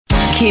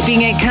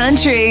Keeping It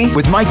Country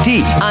with Mike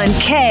D on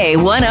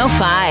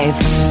K105.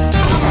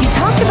 You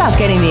talked about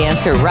getting the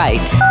answer right.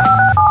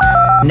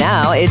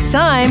 Now it's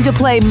time to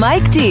play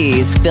Mike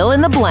D's Fill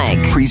in the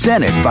Blank.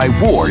 Presented by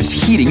Ward's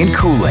Heating and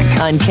Cooling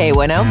On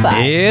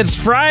K105. It's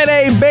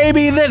Friday,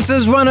 baby. This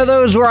is one of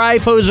those where I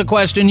pose a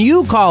question,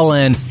 you call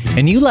in,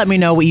 and you let me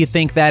know what you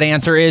think that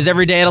answer is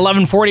every day at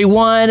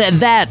 11:41.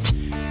 That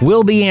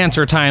will be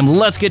answer time.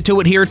 Let's get to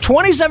it here.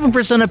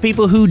 27% of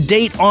people who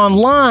date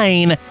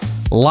online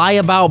lie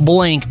about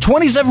blank.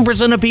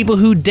 27% of people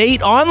who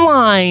date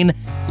online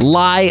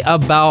lie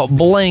about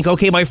blank.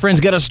 Okay, my friends,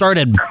 get us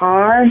started.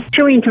 Car,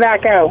 chewing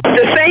tobacco,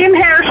 the same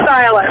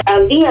hairstylist,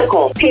 a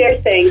vehicle,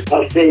 piercing.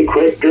 I'll say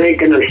quit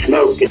drinking or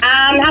smoking.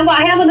 How about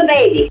having a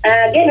baby?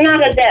 Getting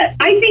out of debt.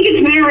 I think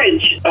it's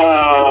marriage.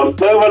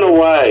 Moving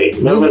away,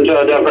 moving to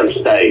a different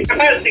state.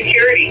 A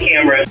security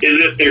camera. Is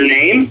it their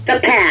name? The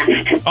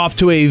past. Off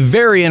to a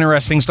very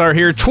interesting start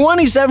here.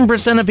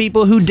 27% of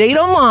people who date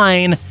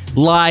online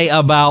lie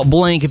about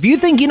blank. If you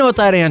think you know what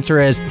that answer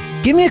is,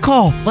 give me a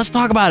call. Let's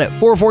talk about it.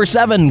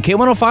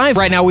 447-K105.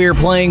 Right now we are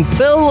playing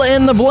Fill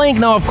in the Blank.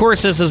 Now, of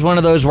course, this is one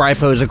of those where I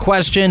pose a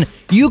question.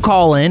 You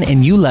call in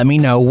and you let me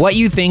know what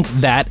you think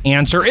that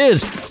answer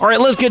is. All right,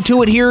 let's get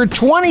to it here.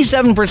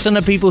 27%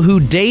 of people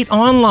who date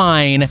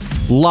online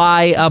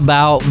lie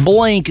about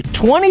blank.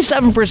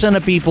 27%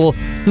 of people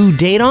who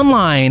date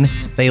online,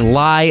 they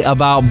lie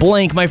about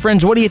blank. My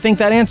friends, what do you think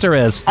that answer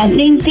is? I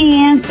think the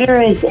answer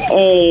is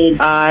A.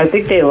 I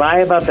think they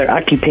lie about their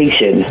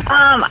occupation.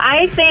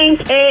 I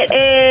think it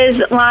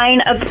is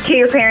lying up to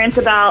your parents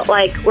about,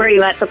 like, where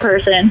you met the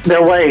person.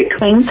 Their weight.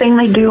 Same thing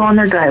they do on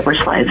their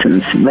driver's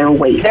license. Their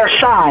weight. Their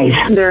size.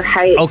 Their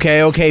height.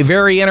 Okay,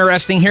 very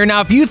interesting here.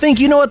 Now, if you think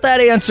you know what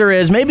that answer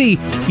is, maybe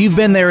you've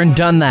been there and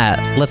done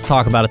that. Let's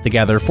talk about it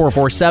together.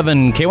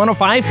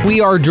 447-K105.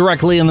 We are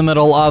directly in the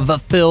middle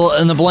of Fill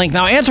in the Blank.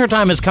 Now, answer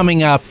time is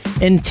coming up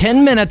in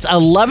 10 minutes,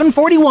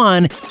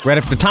 11:41, right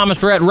after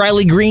Thomas Rhett,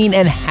 Riley Green,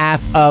 and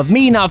Half of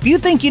Me. Now, if you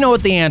think you know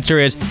what the answer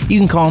is, you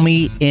can call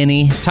me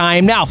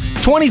anytime. Now,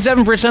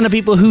 27% of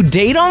people who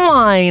date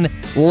online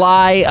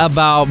lie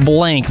about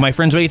blank. My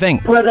friends, what do you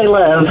think? Where they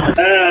live.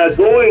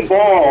 Going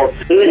bald,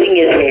 losing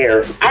his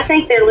hair. I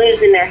think they're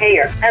losing their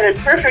hair. That's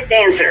a perfect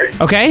answer.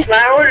 Okay.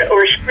 Loud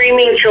or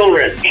screaming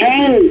children.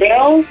 Hang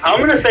Bill? I'm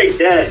gonna say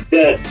dead.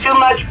 Too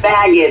much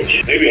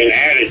baggage. Maybe an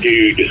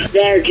attitude.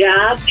 Their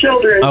job.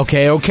 Children.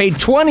 Okay.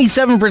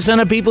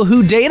 27% of people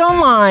who date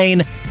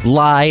online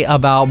lie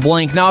about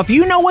blank. Now, if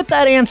you know what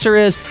that answer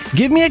is,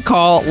 give me a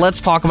call.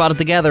 Let's talk about it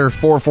together.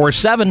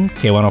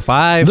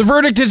 447-K105. The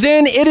verdict is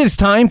in. It is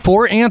time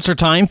for answer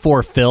time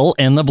for Fill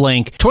in the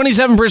Blank.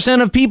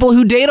 27% of people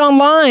who date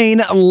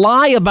online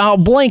lie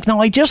about blank. Now,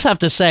 I just have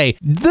to say,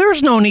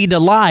 there's no need to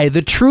lie.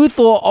 The truth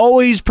will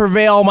always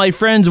prevail. My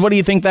friends, what do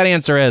you think that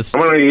answer is?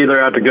 I'm gonna either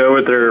have to go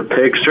with their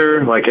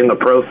picture, like in the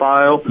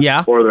profile,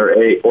 Yeah. or their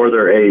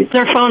age.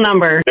 Their phone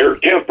number. Their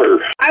temper.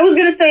 I was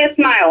going to say a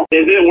smile.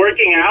 Is it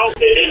working out?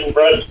 They didn't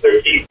brush their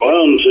teeth.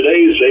 Well, in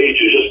today's age,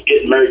 you're just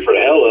getting married for the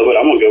hell of it.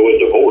 I'm gonna go with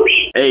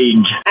divorce.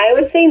 Age. I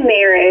would say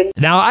marriage.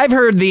 Now, I've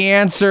heard the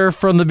answer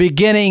from the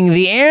beginning.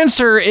 The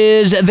answer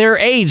is their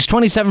age.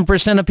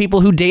 27% of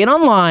people who date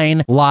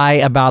online lie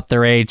about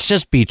their age.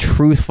 Just be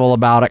truthful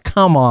about it.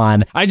 Come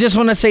on. I just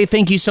want to say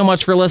thank you so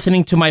much for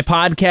listening to my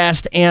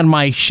podcast and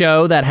my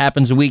show that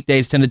happens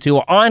weekdays 10 to 2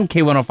 on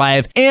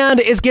K105. And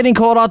it's getting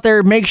cold out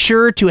there. Make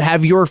sure to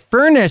have your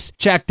furnace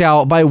checked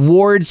out by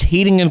Ward's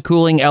Heating and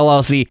Cooling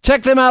LLC.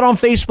 Check them out on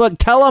Facebook.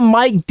 Tell them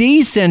Mike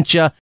D sent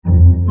you.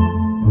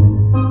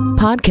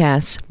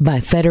 Podcasts by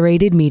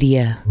Federated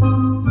Media.